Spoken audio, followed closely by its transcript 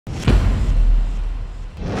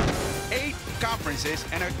conferences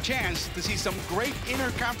and a chance to see some great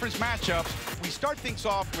inter-conference matchups. We start things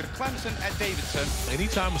off with Clemson at Davidson.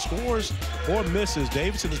 Anytime it scores or misses,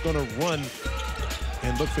 Davidson is going to run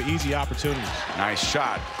and look for easy opportunities. Nice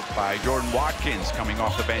shot by Jordan Watkins coming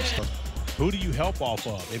off the bench. Who do you help off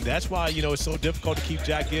of? And that's why, you know, it's so difficult to keep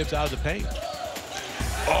Jack Gibbs out of the paint.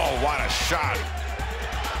 Oh, what a shot.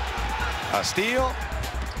 A steal.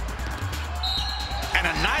 And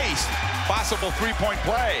a nice possible three-point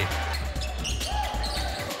play.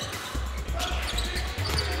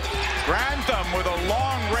 Grantham with a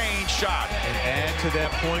long-range shot. And add to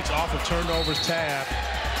that points off of turnovers tab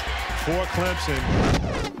for Clemson.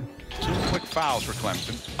 2 quick fouls for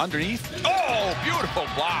Clemson. Underneath. Oh, beautiful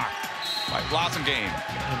block by Blossomgame.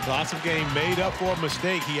 And Blossomgame made up for a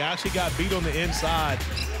mistake. He actually got beat on the inside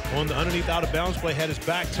on the underneath out-of-bounds play, had his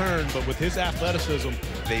back turned, but with his athleticism.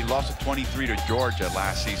 They lost 23 to Georgia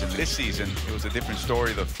last season. This season, it was a different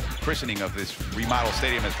story. The christening of this remodeled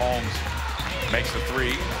stadium as Holmes makes the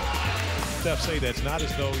three. Steph say that's not as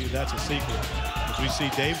though that's a secret. As we see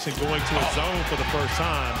Davidson going to a zone for the first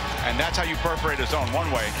time. And that's how you perforate a zone,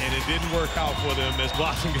 one way. And it didn't work out for them as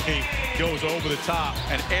Blossomgame goes over the top.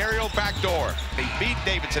 An aerial backdoor. They beat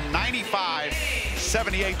Davidson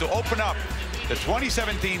 95-78 to open up the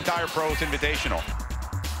 2017 Tire Pros Invitational.